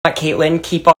Caitlyn,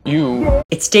 keep on you.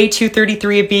 It's day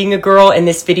 233 of being a girl, and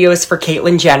this video is for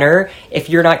Caitlyn Jenner. If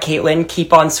you're not Caitlyn,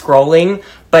 keep on scrolling.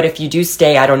 But if you do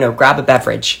stay, I don't know, grab a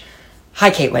beverage. Hi,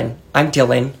 Caitlyn. I'm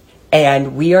Dylan,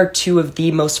 and we are two of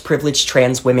the most privileged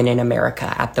trans women in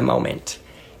America at the moment.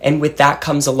 And with that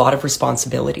comes a lot of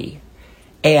responsibility.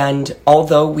 And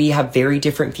although we have very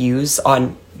different views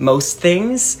on most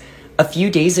things, a few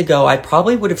days ago, I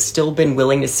probably would have still been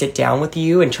willing to sit down with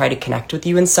you and try to connect with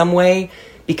you in some way,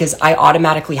 because I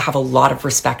automatically have a lot of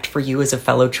respect for you as a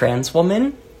fellow trans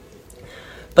woman.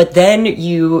 But then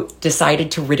you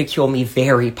decided to ridicule me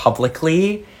very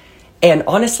publicly. And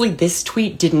honestly, this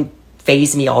tweet didn't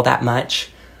faze me all that much.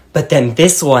 But then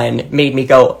this one made me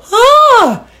go,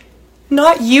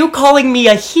 not you calling me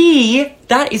a he.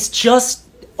 That is just,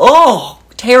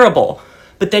 terrible.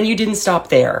 But then you didn't stop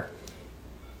there.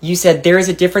 You said there is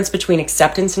a difference between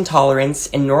acceptance and tolerance,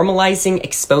 and normalizing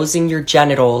exposing your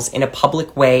genitals in a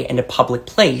public way and a public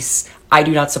place. I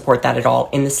do not support that at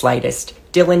all in the slightest.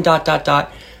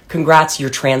 Dylan, ... Congrats, you're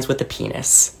trans with a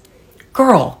penis.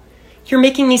 Girl, you're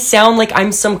making me sound like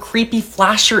I'm some creepy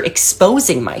flasher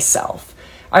exposing myself.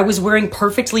 I was wearing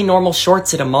perfectly normal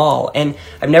shorts at a mall, and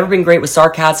I've never been great with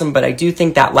sarcasm, but I do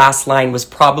think that last line was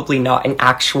probably not an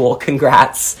actual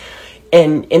congrats.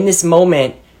 And in this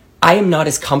moment, I am not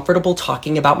as comfortable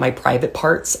talking about my private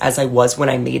parts as I was when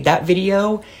I made that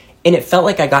video, and it felt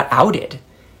like I got outed.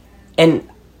 And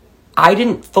I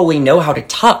didn't fully know how to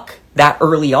tuck that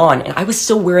early on, and I was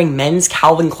still wearing men's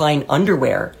Calvin Klein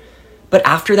underwear. But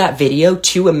after that video,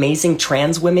 two amazing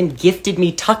trans women gifted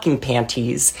me tucking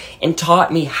panties and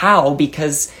taught me how,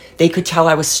 because they could tell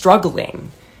I was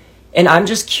struggling. And I'm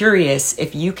just curious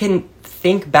if you can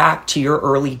think back to your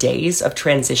early days of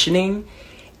transitioning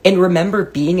and remember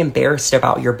being embarrassed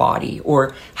about your body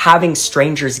or having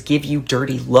strangers give you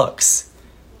dirty looks.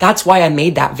 That's why I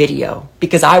made that video,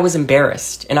 because I was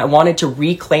embarrassed and I wanted to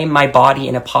reclaim my body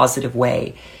in a positive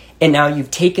way. And now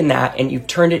you've taken that and you've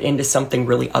turned it into something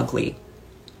really ugly.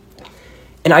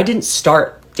 And I didn't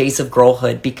start Days of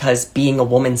Girlhood because being a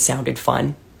woman sounded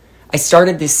fun. I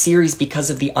started this series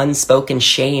because of the unspoken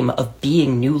shame of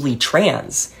being newly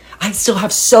trans. I still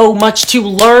have so much to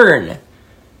learn.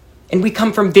 And we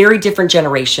come from very different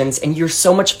generations, and you're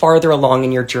so much farther along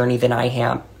in your journey than I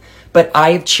am. But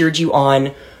I have cheered you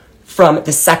on from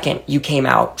the second you came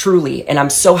out, truly. And I'm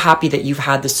so happy that you've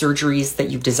had the surgeries that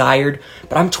you've desired.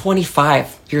 But I'm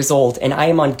 25 years old, and I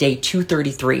am on day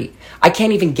 233. I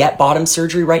can't even get bottom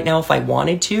surgery right now if I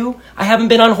wanted to. I haven't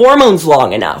been on hormones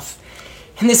long enough.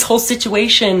 And this whole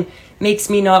situation makes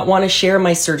me not want to share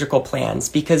my surgical plans,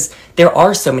 because there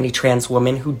are so many trans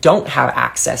women who don't have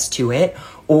access to it,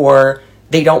 or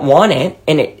they don't want it,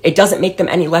 and it doesn't make them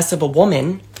any less of a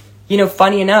woman. You know,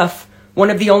 funny enough, one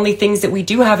of the only things that we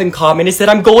do have in common is that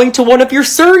I'm going to one of your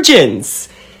surgeons.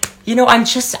 You know,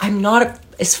 I'm not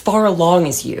as far along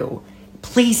as you.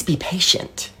 Please be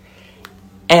patient.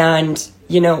 And,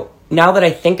 you know, now that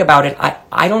I think about it,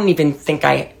 I don't even think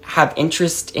I have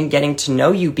interest in getting to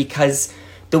know you, because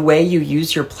the way you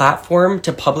use your platform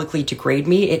to publicly degrade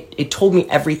me, it told me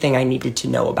everything I needed to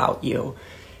know about you.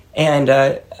 And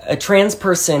a trans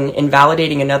person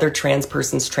invalidating another trans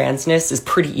person's transness is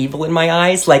pretty evil in my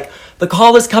eyes. Like, the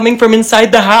call is coming from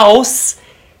inside the house.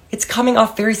 It's coming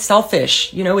off very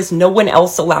selfish. You know, is no one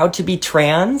else allowed to be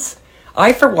trans?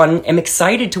 I, for one, am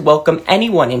excited to welcome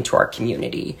anyone into our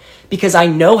community, because I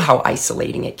know how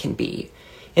isolating it can be.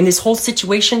 In this whole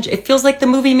situation, it feels like the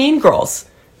movie Mean Girls.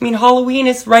 I mean, Halloween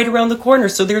is right around the corner,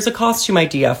 so there's a costume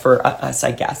idea for us,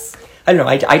 I guess. I don't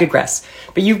know, I digress.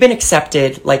 But you've been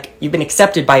accepted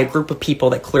by a group of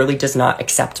people that clearly does not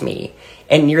accept me.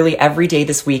 And nearly every day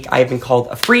this week, I have been called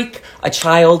a freak, a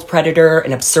child predator,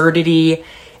 an absurdity.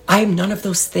 I am none of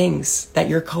those things that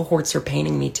your cohorts are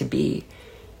painting me to be.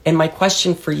 And my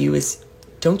question for you is,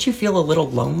 don't you feel a little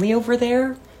lonely over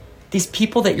there? These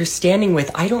people that you're standing with,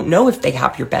 I don't know if they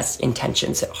have your best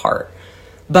intentions at heart,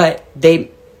 but they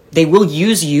will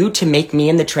use you to make me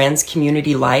in the trans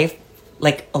community life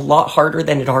like a lot harder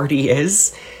than it already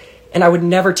is. And I would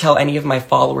never tell any of my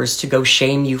followers to go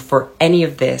shame you for any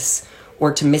of this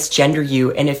or to misgender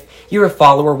you. And if you're a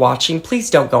follower watching, please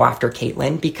don't go after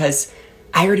Caitlyn, because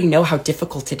I already know how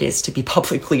difficult it is to be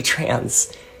publicly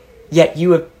trans. Yet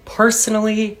you have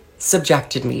personally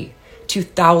subjected me to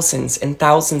thousands and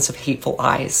thousands of hateful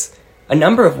eyes, a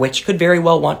number of which could very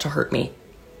well want to hurt me.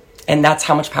 And that's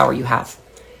how much power you have.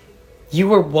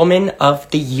 You are Woman of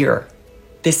the Year.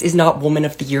 This is not Woman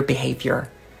of the Year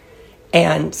behavior.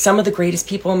 And some of the greatest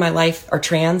people in my life are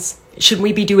trans. Shouldn't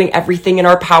we be doing everything in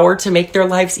our power to make their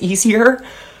lives easier?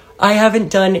 I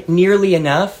haven't done nearly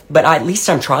enough, but at least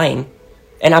I'm trying.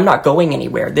 and I'm not going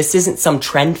anywhere. This isn't some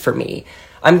trend for me.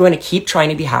 I'm going to keep trying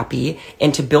to be happy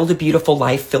and to build a beautiful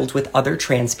life filled with other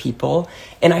trans people.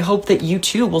 And I hope that you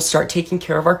too will start taking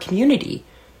care of our community.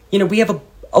 You know, we have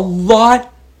a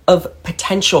lot of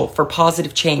potential for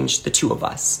positive change, the two of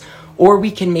us, or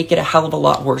we can make it a hell of a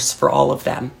lot worse for all of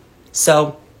them.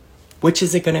 So which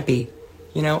is it going to be?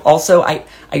 You know, also, I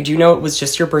do know it was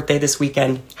just your birthday this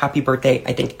weekend. Happy birthday.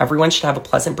 I think everyone should have a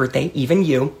pleasant birthday, even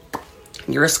you.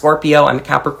 You're a Scorpio, I'm a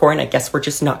Capricorn. I guess we're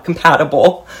just not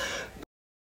compatible.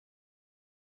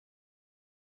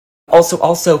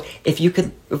 Also, if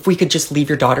we could just leave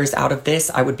your daughters out of this,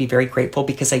 I would be very grateful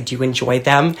because I do enjoy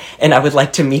them and I would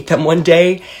like to meet them one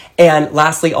day. And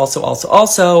lastly,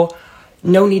 also,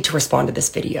 no need to respond to this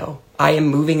video. I am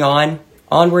moving on,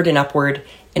 onward and upward,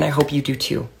 and I hope you do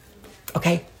too.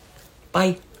 Okay,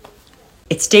 bye.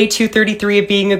 It's day 233 of being a